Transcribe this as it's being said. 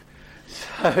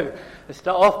So, let's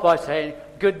start off by saying,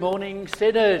 good morning,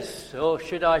 sinners, or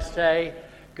should I say,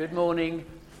 good morning,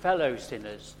 fellow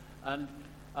sinners. And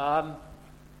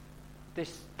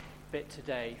this bit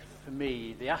today, for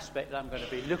me, the aspect that I'm going to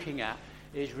be looking at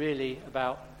is really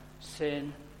about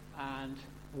sin and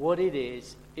what it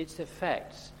is, its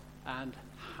effects, and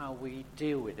how we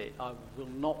deal with it. I will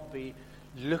not be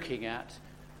looking at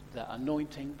the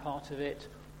anointing part of it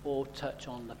or touch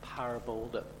on the parable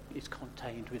that is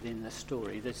contained within the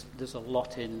story. There's a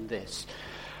lot in this.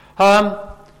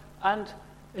 And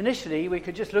initially we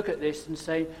could just look at this and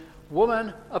say,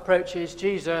 woman approaches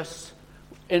Jesus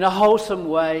in a wholesome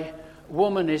way,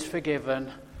 woman is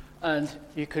forgiven, and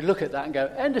you could look at that and go,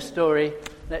 end of story,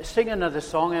 let's sing another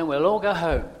song and we'll all go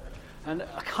home. And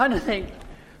I kind of think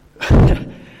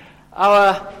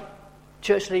our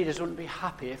church leaders wouldn't be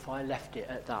happy if I left it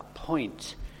at that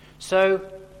point. So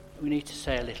we need to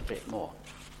say a little bit more.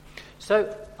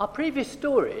 So our previous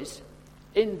stories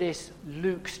in this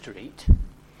Luke Street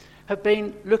have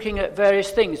been looking at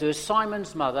various things. There was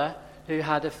Simon's mother who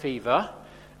had a fever.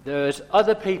 There was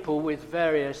other people with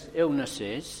various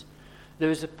illnesses. There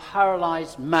was a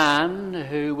paralyzed man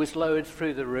who was lowered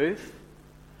through the roof.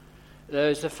 There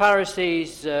was the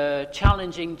Pharisees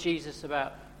challenging Jesus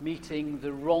about meeting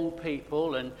the wrong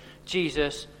people, and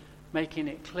Jesus making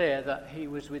it clear that he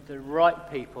was with the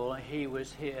right people and he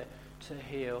was here to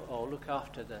heal or look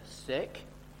after the sick.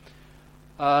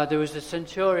 There was the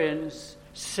centurion's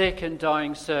sick and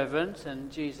dying servant,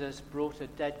 and Jesus brought a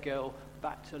dead girl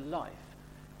back to life.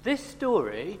 This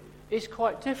story is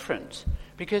quite different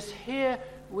because here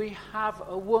we have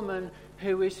a woman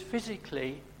who is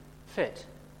physically fit.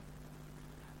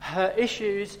 Her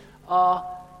issues are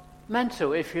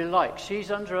mental, if you like. She's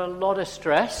under a lot of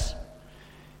stress.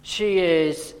 She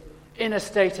is in a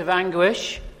state of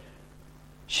anguish.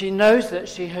 She knows that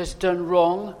she has done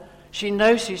wrong. She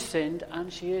knows she's sinned,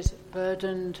 and she is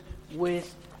burdened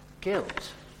with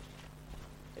guilt.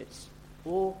 It's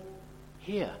all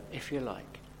here, if you like.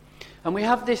 And we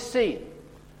have this scene.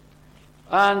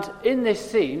 And in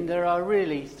this scene, there are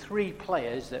really three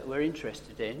players that we're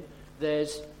interested in.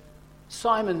 There's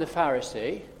Simon the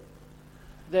Pharisee,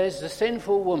 there's the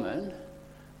sinful woman,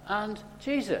 and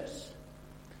Jesus.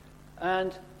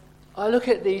 And I look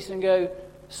at these and go,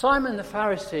 Simon the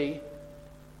Pharisee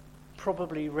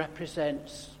probably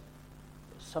represents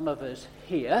some of us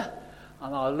here,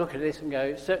 and I'll look at this and go,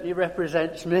 it certainly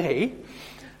represents me.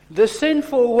 The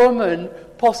sinful woman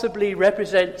possibly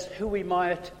represents who we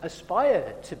might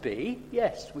aspire to be.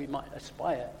 Yes, we might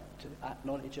aspire to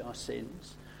acknowledge our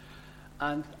sins.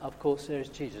 And of course there is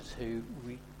Jesus, who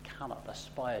we cannot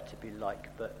aspire to be like,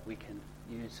 but we can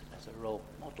use as a role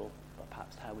model for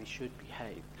perhaps how we should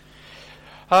behave.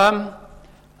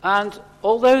 And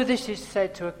although this is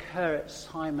said to occur at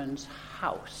Simon's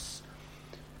house,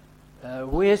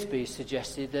 Wearsby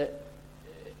suggested that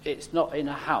it's not in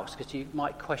a house, because you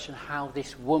might question how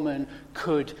this woman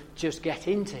could just get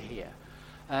into here.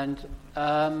 And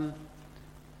of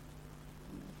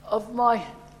my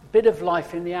bit of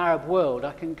life in the Arab world,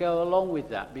 I can go along with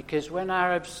that, because when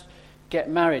Arabs get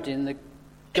married, in the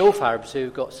Gulf Arabs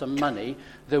who've got some money,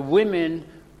 the women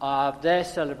have their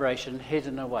celebration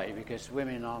hidden away, because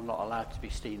women are not allowed to be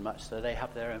seen much, so they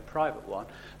have their own private one.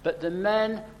 But the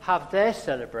men have their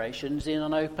celebrations in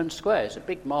an open square. It's a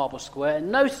big marble square,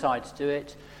 no sides to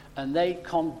it, and they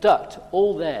conduct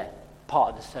all their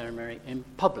part of the ceremony in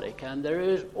public, and there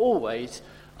is always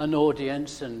an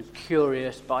audience and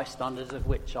curious bystanders, of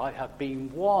which I have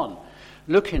been one,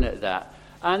 looking at that.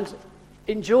 And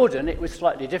in Jordan it was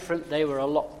slightly different. They were a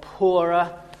lot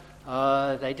poorer.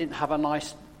 They didn't have a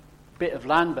nice bit of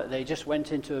land, but they just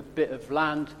went into a bit of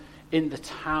land in the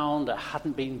town that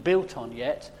hadn't been built on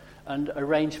yet and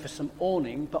arranged for some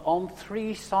awning. But on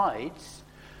three sides,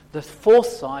 the fourth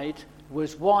side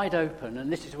was wide open,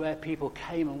 and this is where people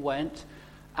came and went.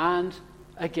 And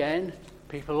again,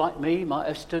 people like me might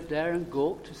have stood there and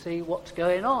gawked to see what's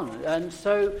going on. And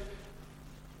so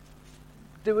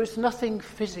there was nothing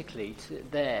physically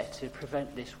there to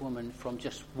prevent this woman from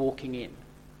just walking in.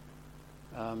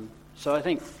 So I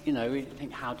think, we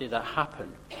think, how did that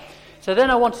happen? So then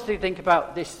I wanted to think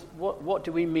about this, what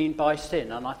do we mean by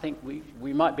sin? And I think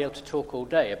we might be able to talk all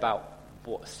day about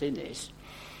what sin is.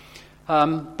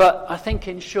 But I think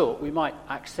in short, we might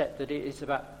accept that it is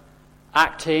about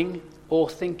acting or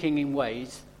thinking in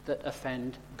ways that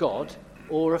offend God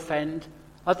or offend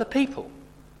other people.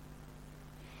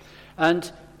 And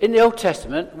in the Old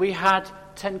Testament, we had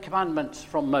 10 commandments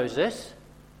from Moses.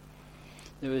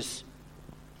 There was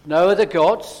no other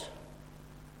gods,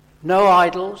 no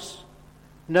idols,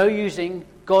 no using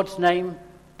God's name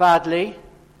badly,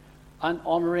 and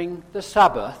honouring the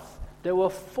Sabbath, there were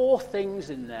 4 things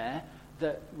in there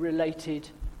that related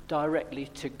directly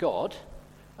to God.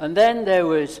 And then there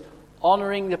was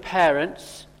honouring the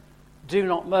parents, do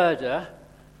not murder,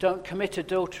 don't commit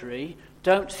adultery,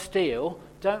 don't steal,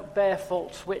 don't bear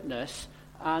false witness,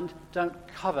 and don't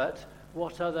covet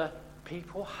what other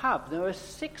people have. There were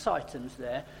 6 items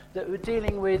there that were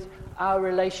dealing with our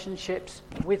relationships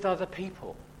with other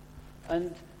people.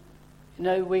 And,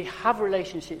 we have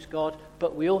relationships with God,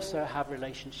 but we also have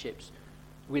relationships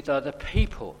with other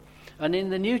people. And in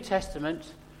the New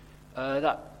Testament,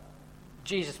 that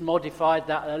Jesus modified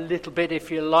that a little bit,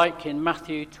 if you like, in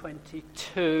Matthew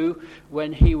 22,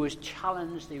 when he was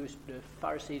challenged. The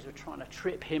Pharisees were trying to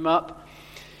trip him up.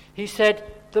 He said,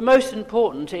 the most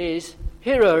important is,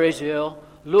 "Hear, O Israel,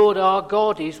 Lord our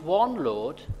God is one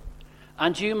Lord,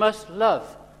 and you must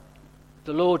love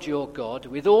the Lord your God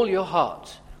with all your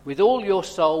heart, with all your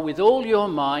soul, with all your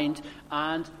mind,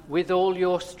 and with all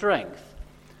your strength."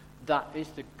 That is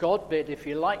the God bit, if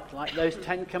you like those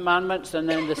 10 commandments. And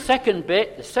then the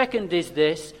second is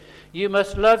this: you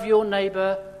must love your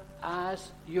neighbour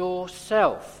as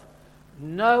yourself.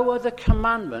 No other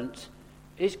commandment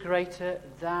is greater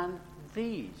than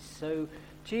these. So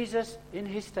Jesus, in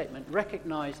his statement,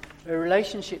 recognized a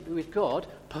relationship with God,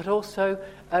 but also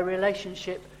a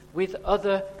relationship with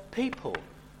other people.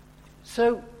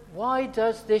 So why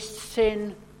does this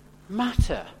sin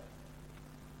matter?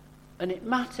 And it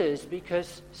matters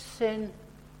because sin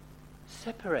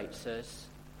separates us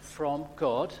from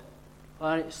God,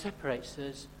 and it separates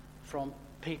us from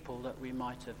people that we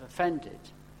might have offended.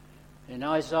 In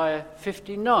Isaiah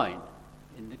 59,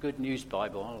 in the Good News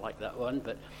Bible, I like that one,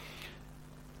 but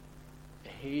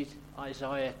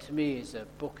Isaiah to me is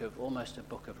almost a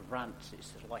book of rants. It's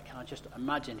sort of like, can I just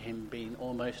imagine him being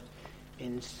almost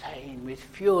insane with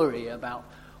fury about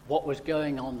what was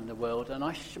going on in the world, and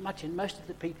I imagine most of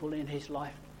the people in his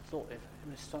life thought of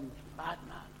him as some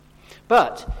madman.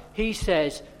 But he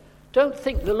says, don't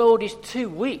think the Lord is too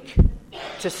weak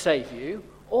to save you,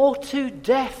 or too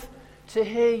deaf to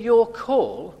hear your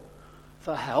call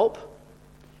for help.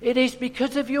 It is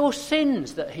because of your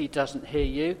sins that he doesn't hear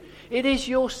you. It is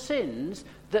your sins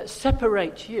that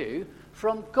separate you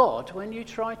from God when you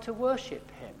try to worship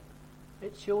him.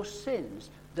 It's your sins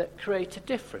that create a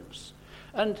difference.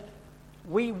 And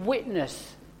we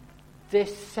witness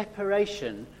this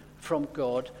separation from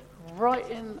God right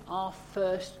in our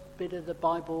first bit of the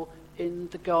Bible in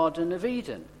the Garden of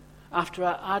Eden. After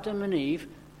Adam and Eve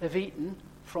have eaten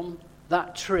from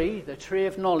that tree, the tree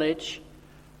of knowledge,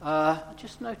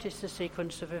 just notice the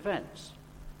sequence of events.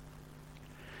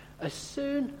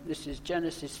 This is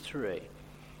Genesis 3.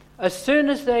 As soon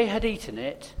as they had eaten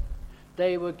it,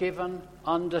 they were given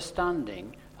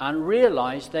understanding and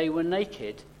realized they were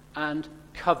naked and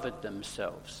covered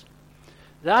themselves.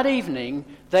 That evening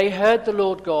they heard the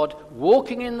Lord God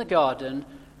walking in the garden,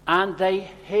 and they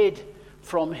hid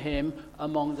from him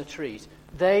among the trees.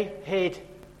 They hid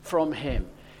from him.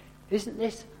 Isn't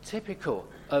this typical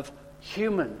of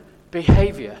human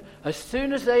behavior? As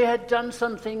soon as they had done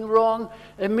something wrong,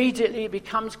 immediately it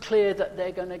becomes clear that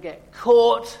they're going to get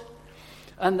caught,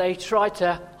 and they try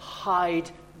to hide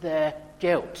their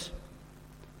guilt.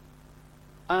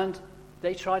 And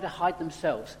they try to hide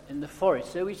themselves in the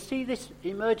forest. So we see this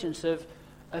emergence of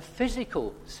a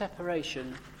physical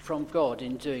separation from God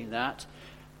in doing that.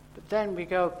 But then we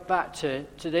go back to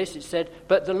this. It said,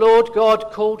 but the Lord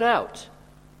God called out,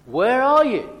 "Where are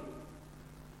you?"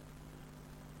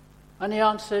 And he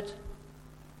answered,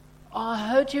 "I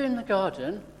heard you in the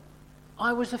garden.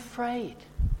 I was afraid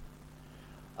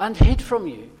and hid from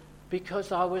you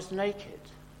because I was naked."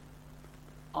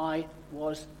 I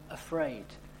was afraid.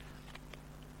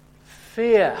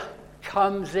 Fear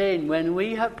comes in when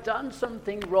we have done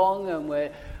something wrong and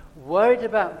we're worried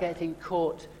about getting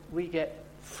caught. We get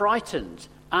frightened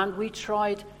and we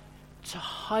tried to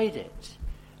hide it.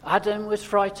 Adam was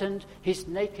frightened. His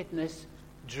nakedness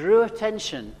drew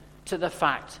attention to the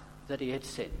fact that he had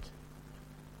sinned,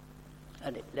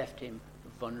 and it left him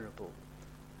vulnerable.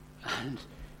 And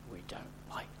we don't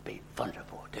like being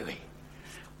vulnerable, do we?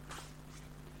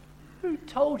 Who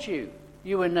told you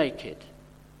you were naked?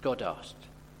 God asked.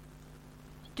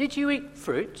 Did you eat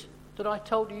fruit that I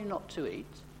told you not to eat?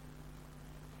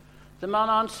 The man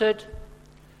answered,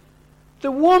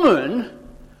 the woman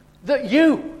that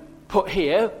you put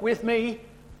here with me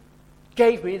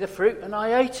gave me the fruit and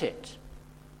I ate it.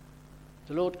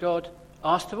 The Lord God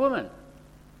asked the woman,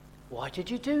 why did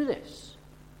you do this?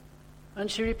 And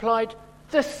she replied,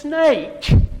 the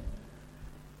snake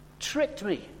tricked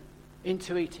me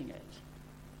into eating it.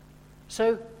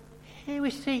 So here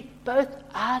we see both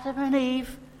Adam and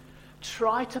Eve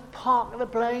try to park the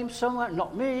blame somewhere.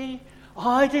 Not me.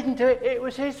 I didn't do it. It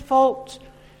was his fault.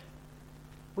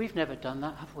 We've never done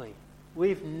that, have we?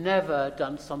 We've never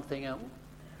done something else.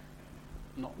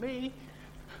 Not me.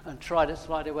 And try to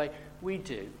slide away. We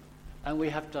do. And we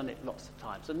have done it lots of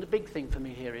times. And the big thing for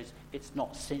me here is it's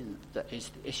not sin that is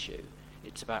the issue.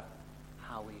 It's about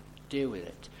how we deal with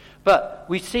it. But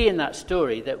we see in that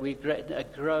story that we get a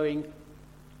growing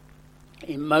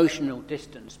emotional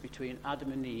distance between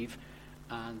Adam and Eve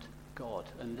and God.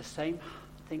 And the same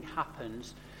thing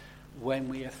happens when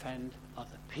we offend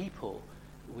other people.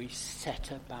 We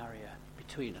set a barrier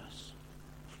between us.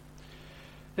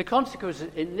 The consequences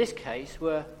in this case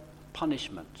were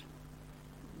punishment.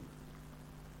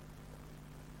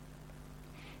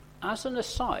 As an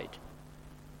aside,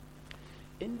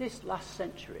 in this last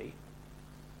century,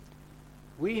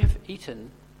 we have eaten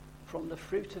from the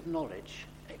fruit of knowledge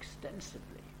extensively.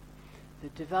 The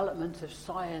development of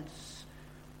science,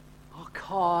 our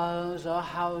cars, our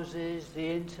houses, the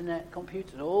internet,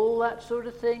 computers, all that sort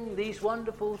of thing, these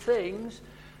wonderful things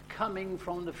coming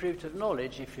from the fruit of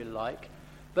knowledge, if you like.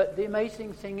 But the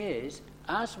amazing thing is,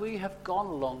 as we have gone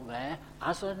along there,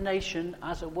 as a nation,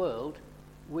 as a world,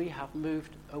 we have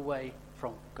moved away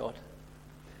from God.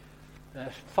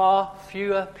 There's far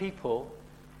fewer people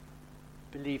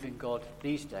believe in God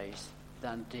these days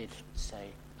than did, say,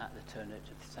 at the turn of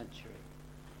the century.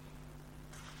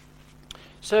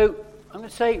 So, I'm going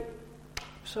to say,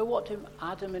 so what did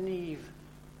Adam and Eve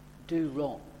do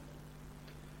wrong?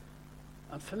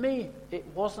 And for me, it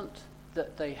wasn't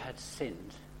that they had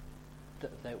sinned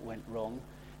that they went wrong.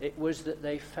 It was that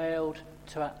they failed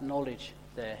to acknowledge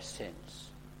their sins.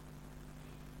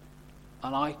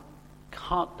 And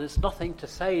there's nothing to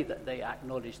say that they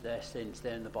acknowledged their sins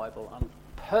there in the Bible. And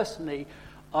personally,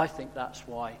 I think that's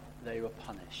why they were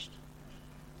punished.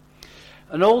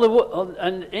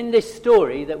 And in this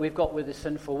story that we've got with the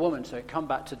sinful woman, so I come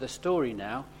back to the story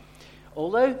now,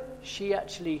 although she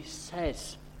actually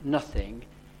says nothing,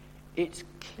 it's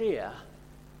clear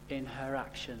in her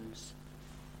actions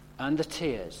and the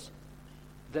tears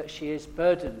that she is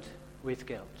burdened with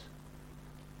guilt.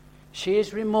 She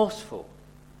is remorseful,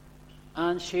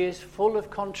 and she is full of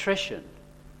contrition,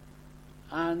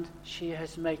 and she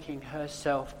is making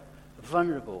herself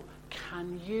vulnerable.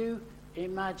 Can you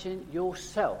imagine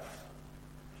yourself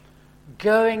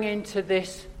going into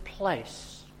this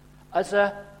place as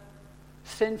a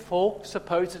sinful,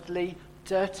 supposedly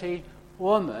dirty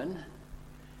woman,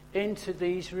 into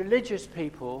these religious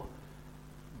people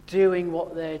doing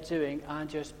what they're doing and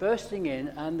just bursting in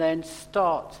and then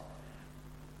start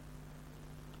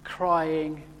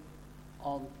crying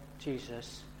on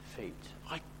Jesus' feet?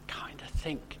 I kind of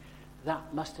think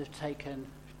that must have taken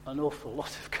an awful lot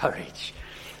of courage.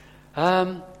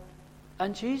 And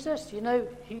Jesus,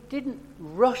 he didn't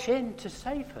rush in to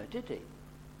save her, did he?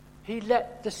 He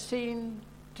let the scene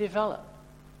develop.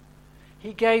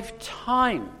 He gave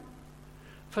time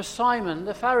for Simon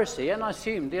the Pharisee, and I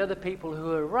assume the other people who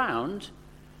were around,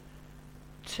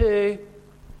 to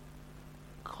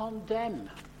condemn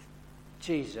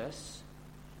Jesus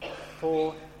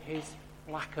for his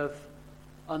lack of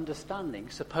understanding,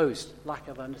 supposed lack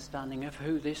of understanding of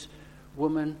who this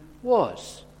woman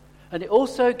was. And it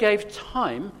also gave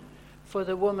time for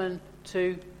the woman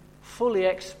to fully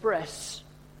express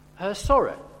her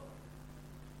sorrow.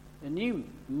 And you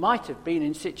might have been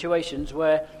in situations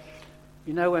where,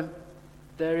 when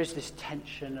there is this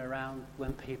tension around,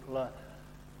 when people are,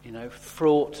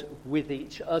 fraught with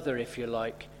each other, if you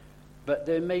like. But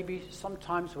there may be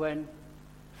sometimes when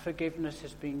forgiveness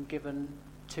has been given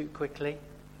too quickly.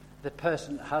 The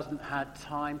person hasn't had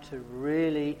time to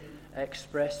really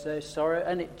express their sorrow,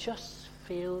 and it just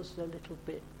feels a little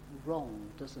bit wrong,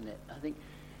 doesn't it? I think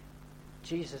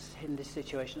Jesus, in this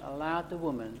situation, allowed the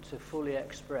woman to fully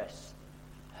express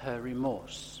her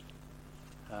remorse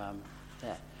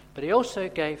there. But he also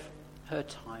gave her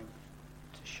time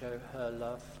to show her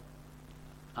love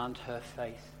and her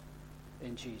faith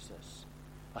in Jesus.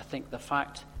 I think the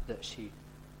fact that she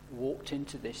walked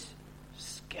into this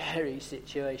scary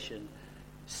situation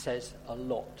says a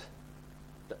lot,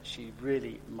 that she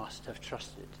really must have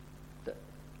trusted that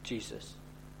Jesus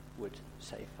would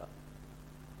save her.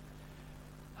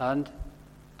 And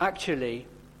actually,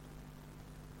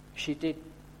 she did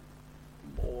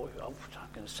more. I'm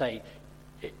going to say,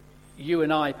 you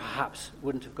and I perhaps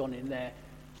wouldn't have gone in there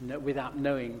without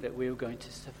knowing that we were going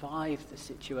to survive the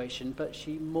situation, but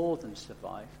she more than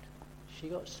survived. She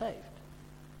got saved.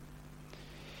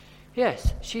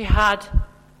 Yes, she had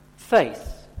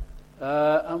faith.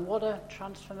 And what a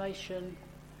transformation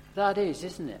that is,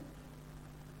 isn't it?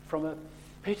 from a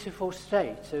pitiful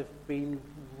state of being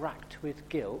racked with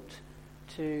guilt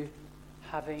to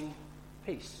having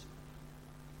peace.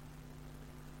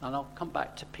 And I'll come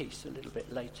back to peace a little bit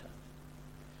later.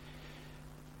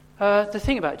 The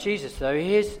thing about Jesus, though,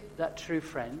 he is that true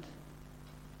friend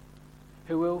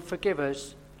who will forgive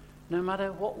us no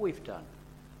matter what we've done,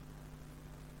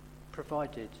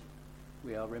 provided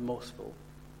we are remorseful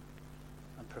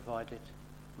and provided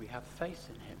we have faith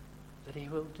in him that he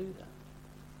will do that.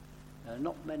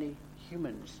 Not many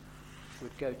humans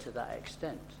would go to that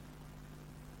extent.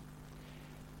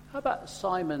 How about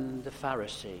Simon the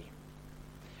Pharisee?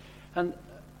 And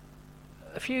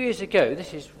a few years ago,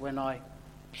 this is when I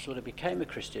sort of became a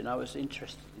Christian, I was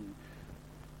interested in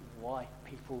why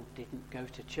people didn't go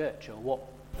to church or what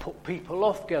put people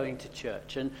off going to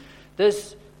church. And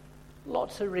there's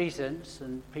lots of reasons,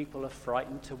 and people are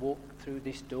frightened to walk through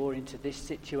this door into this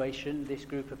situation, this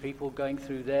group of people going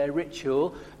through their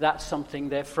ritual. That's something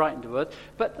they're frightened of.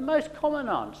 But the most common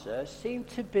answer seemed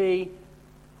to be,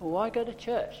 well, why go to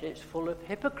church? It's full of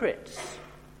hypocrites.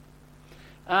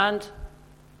 And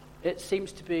it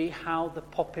seems to be how the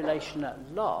population at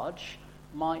large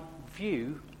might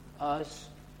view us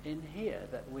in here,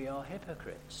 that we are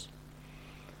hypocrites.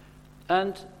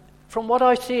 And from what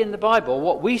I see in the Bible,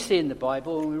 what we see in the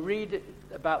Bible, when we read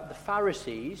about the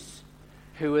Pharisees,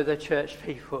 who were the church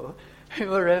people, who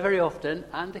were very often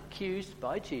and accused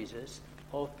by Jesus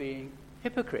of being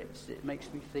hypocrites. It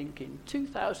makes me think in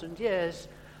 2,000 years,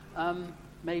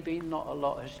 maybe not a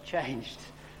lot has changed.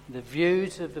 The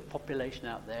views of the population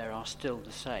out there are still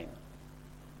the same.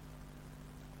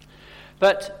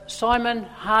 But Simon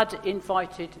had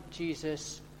invited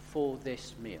Jesus for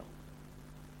this meal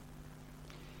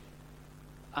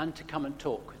and to come and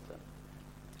talk with them.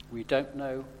 We don't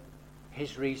know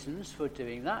his reasons for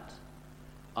doing that.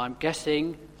 I'm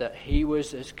guessing that he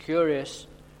was as curious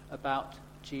about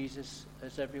Jesus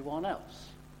as everyone else.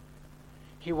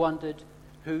 He wondered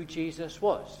who Jesus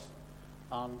was.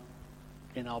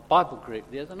 In our Bible group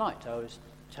the other night, I was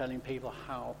telling people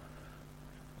how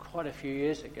quite a few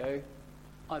years ago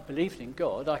I believed in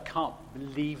God. I can't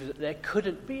believe that there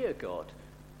couldn't be a God.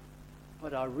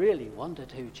 But I really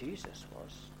wondered who Jesus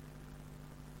was.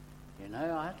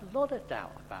 I had a lot of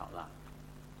doubt about that.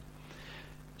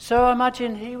 So I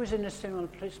imagine he was in a similar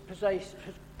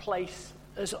place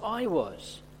as I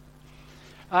was.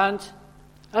 And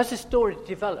as the story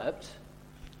developed,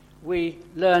 we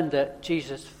learned that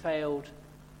Jesus failed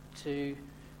to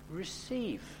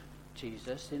receive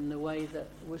Jesus in the way that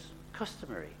was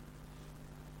customary,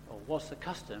 or was the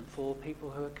custom for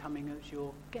people who are coming as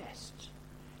your guests.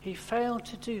 He failed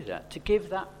to do that, to give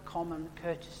that common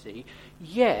courtesy,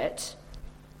 yet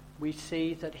we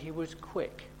see that he was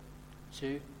quick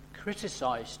to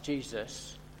criticize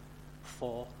Jesus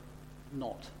for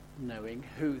not knowing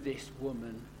who this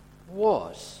woman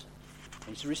was.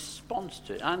 His response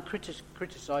to it, and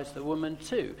criticized the woman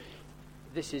too.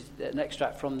 This is an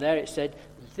extract from there. It said,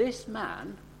 this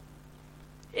man,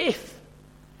 if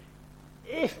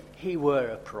he were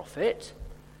a prophet,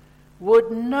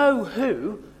 would know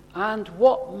who and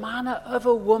what manner of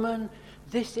a woman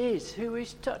this is who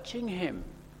is touching him.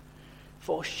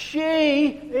 For she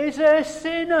is a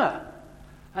sinner.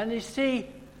 And you see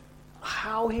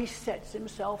how he sets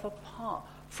himself apart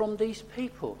from these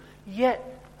people. Yet,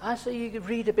 as you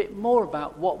read a bit more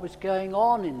about what was going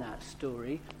on in that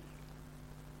story,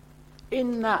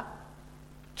 in that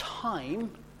time,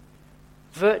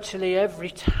 virtually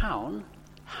every town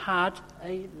had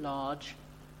a large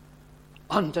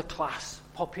underclass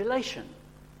population.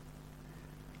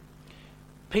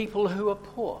 People who are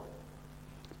poor,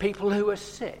 people who are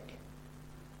sick,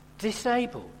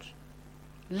 disabled,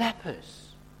 lepers,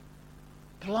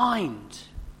 blind,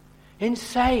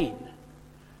 insane,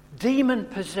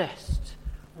 demon-possessed,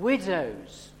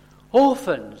 widows,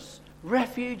 orphans,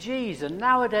 refugees, and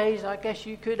nowadays I guess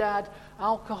you could add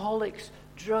alcoholics,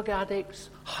 drug addicts,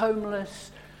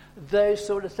 homeless, those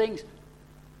sort of things.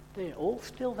 They're all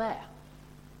still there.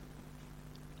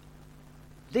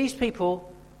 These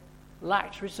people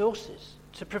lacked resources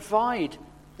to provide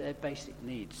their basic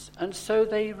needs, and so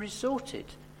they resorted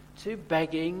to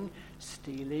begging,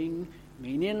 stealing,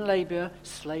 menial labor,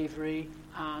 slavery,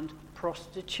 and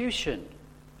prostitution.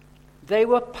 They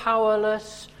were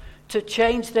powerless to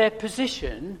change their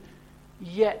position,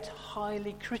 yet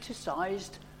highly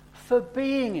criticized for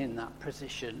being in that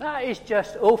position. That is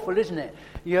just awful, isn't it?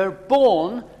 You're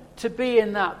born to be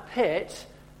in that pit,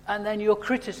 and then you're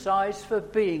criticized for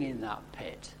being in that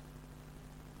pit.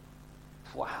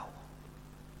 Wow.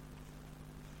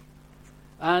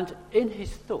 And in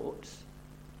his thoughts,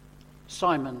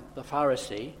 Simon the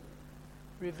Pharisee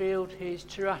revealed his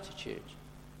true attitude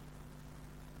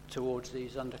towards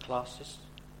these underclasses.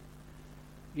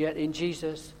 Yet in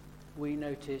Jesus, we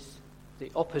notice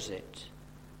the opposite.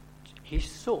 He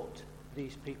sought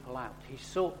these people out. He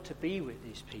sought to be with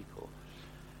these people,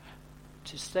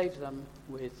 to save them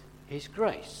with his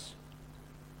grace.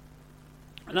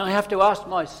 And I have to ask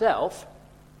myself,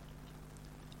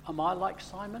 am I like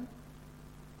Simon?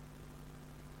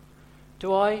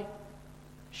 Do I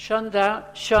shun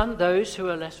those who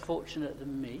are less fortunate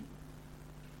than me?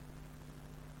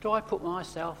 Do I put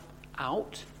myself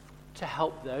out to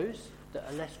help those that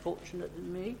are less fortunate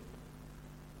than me?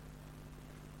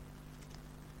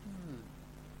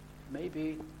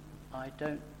 Maybe I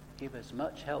don't give as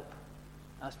much help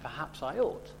as perhaps I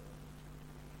ought.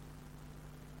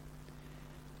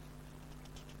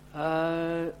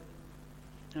 I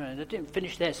didn't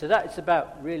finish there. So that's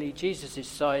about really Jesus'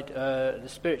 side, the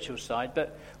spiritual side.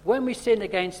 But when we sin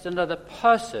against another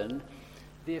person,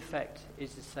 the effect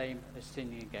is the same as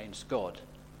sinning against God.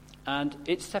 And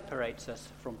it separates us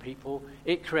from people.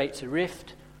 It creates a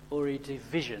rift or a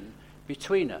division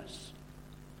between us.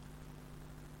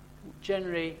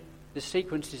 Generally, the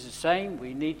sequence is the same.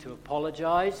 We need to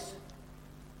apologize.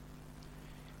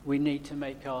 We need to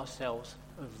make ourselves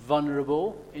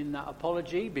vulnerable in that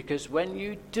apology, because when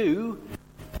you do,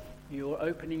 you're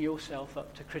opening yourself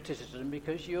up to criticism,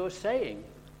 because you're saying,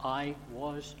 I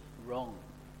was wrong.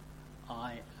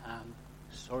 I am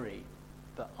sorry,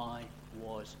 but I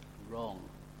was wrong.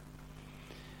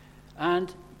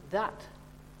 And that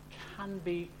can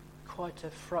be quite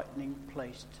a frightening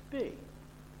place to be.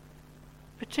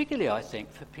 Particularly, I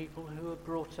think, for people who are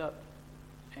brought up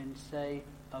in, say,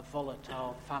 a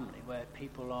volatile family where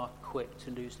people are quick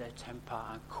to lose their temper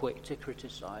and quick to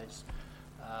criticize.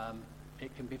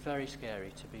 It can be very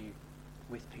scary to be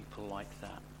with people like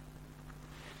that.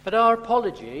 But our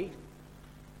apology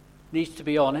needs to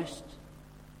be honest,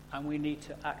 and we need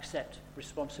to accept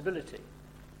responsibility.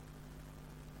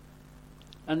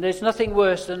 And there's nothing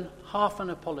worse than half an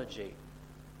apology.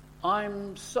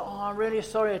 I'm really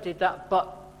sorry I did that,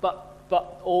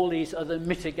 but all these other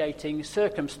mitigating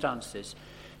circumstances.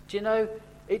 Do you know,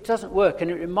 it doesn't work.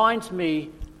 And it reminds me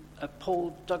of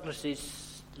Paul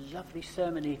Douglas's lovely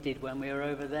sermon he did when we were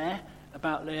over there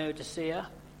about Laodicea.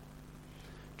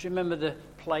 Do you remember the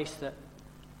place that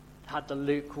had the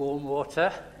lukewarm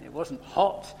water? It wasn't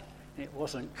hot, it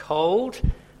wasn't cold,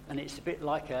 and it's a bit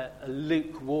like a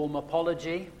lukewarm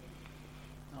apology.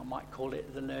 I might call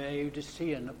it the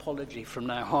Laodicean apology from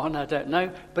now on, I don't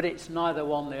know. But it's neither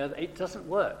one nor the other. It doesn't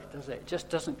work, does it? It just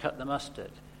doesn't cut the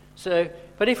mustard. So,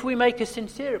 but if we make a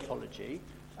sincere apology,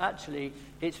 actually,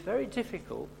 it's very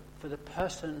difficult for the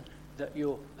person that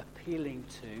you're appealing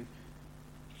to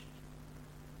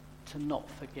not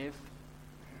forgive.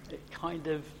 It kind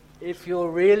of, if you're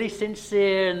really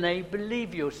sincere and they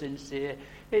believe you're sincere,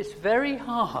 it's very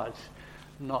hard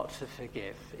not to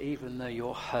forgive, even though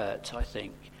you're hurt, I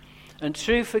think. And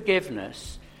true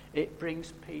forgiveness, it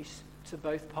brings peace to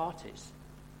both parties,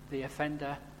 the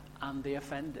offender and the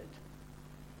offended.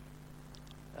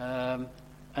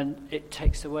 And it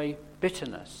takes away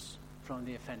bitterness from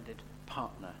the offended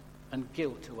partner and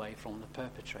guilt away from the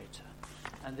perpetrator.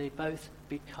 And they both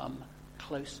become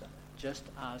closer, just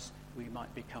as we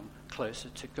might become closer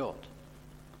to God.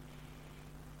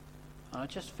 And I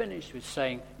just finished with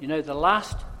saying, the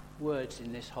last words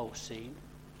in this whole scene,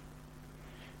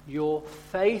 your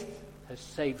faith has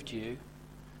saved you,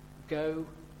 go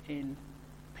in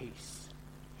peace.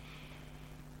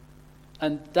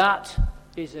 And that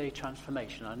is a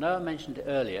transformation. I know I mentioned it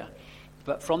earlier,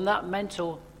 but from that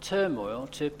mental turmoil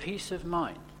to peace of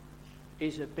mind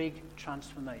is a big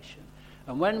transformation.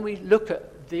 And when we look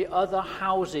at the other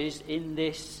houses in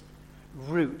this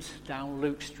route down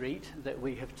Luke Street that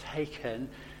we have taken,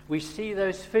 we see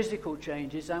those physical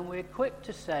changes and we're quick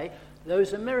to say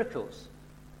those are miracles.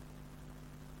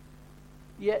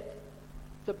 Yet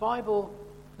the Bible,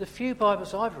 the few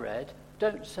Bibles I've read,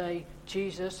 don't say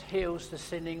Jesus heals the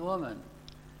sinning woman.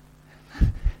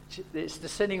 It's the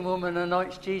sinning woman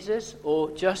anoints Jesus,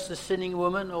 or just the sinning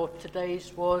woman, or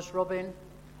today's was Robin?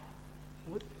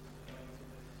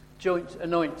 Joint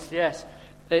anoints, yes.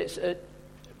 It's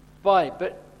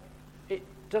but it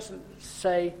doesn't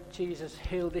say Jesus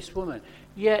healed this woman.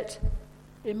 Yet,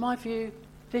 in my view,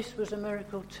 this was a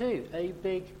miracle too, a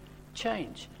big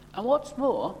change. And what's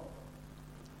more,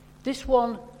 this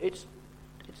one, it's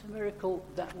a miracle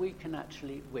that we can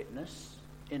actually witness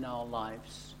in our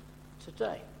lives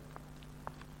today.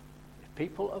 If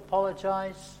people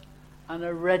apologize and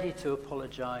are ready to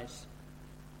apologize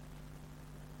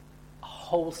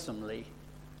wholesomely,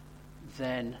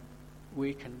 then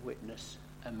we can witness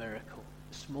a miracle.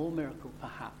 A small miracle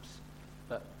perhaps,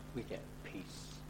 but we get peace.